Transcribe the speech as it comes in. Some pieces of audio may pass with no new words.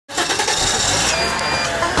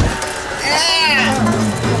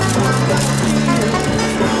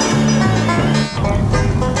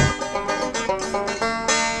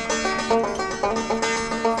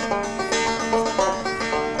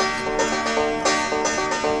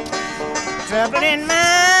Troubling mind,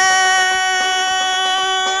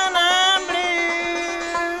 I'm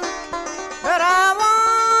blue, but I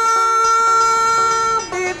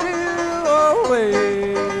won't be blue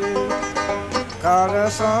always, 'cause the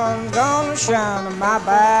sun's gonna shine on my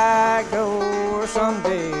back door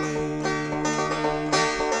someday.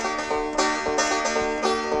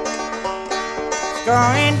 It's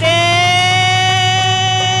going down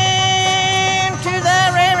to the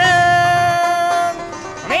railroad,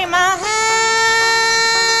 lay my head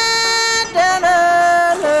down the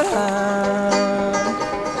line.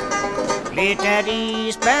 Let that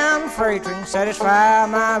eastbound freight train satisfy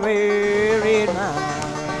my wearied mind.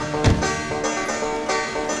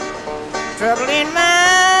 Trouble in mind,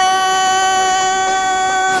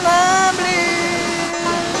 I'm blue,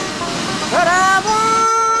 but I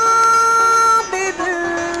won't be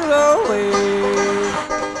blue always,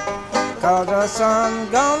 'cause the sun's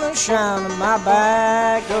gonna shine on my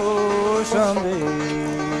back door someday.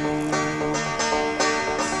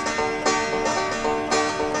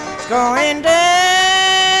 It's going down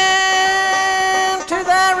to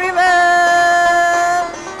the river,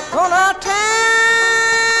 gonna take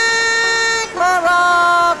my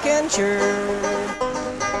rocking chair.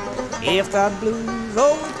 If the blues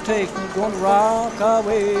overtake me, gonna rock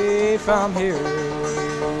away from here.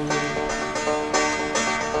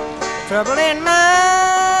 Trouble in mind,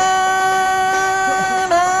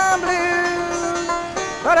 I'm blue,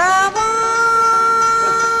 but I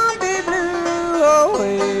won't be blue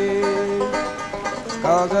always,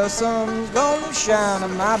 'cause the sun's gonna shine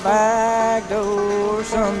on my back door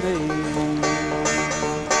someday.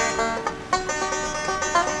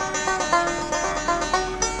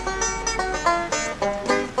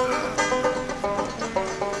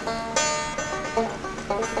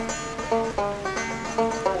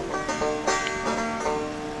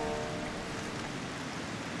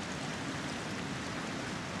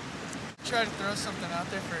 Try to throw something out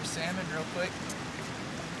there for a salmon real quick.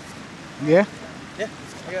 Yeah? Yeah,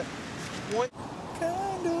 I got one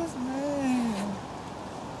kind of man.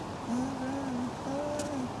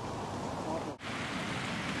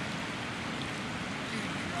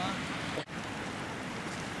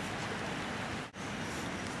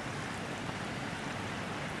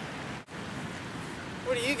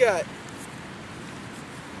 What do you got?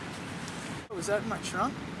 Oh, was that in my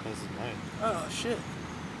trunk? This is mine. Oh shit.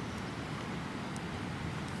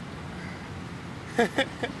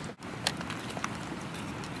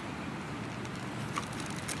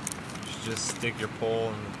 Just stick your pole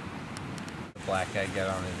and the black guy get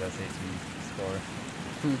on his SAT score.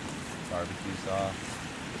 Barbecue sauce.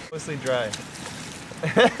 Mostly dry.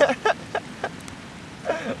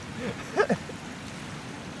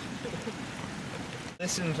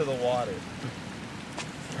 Listen to the water.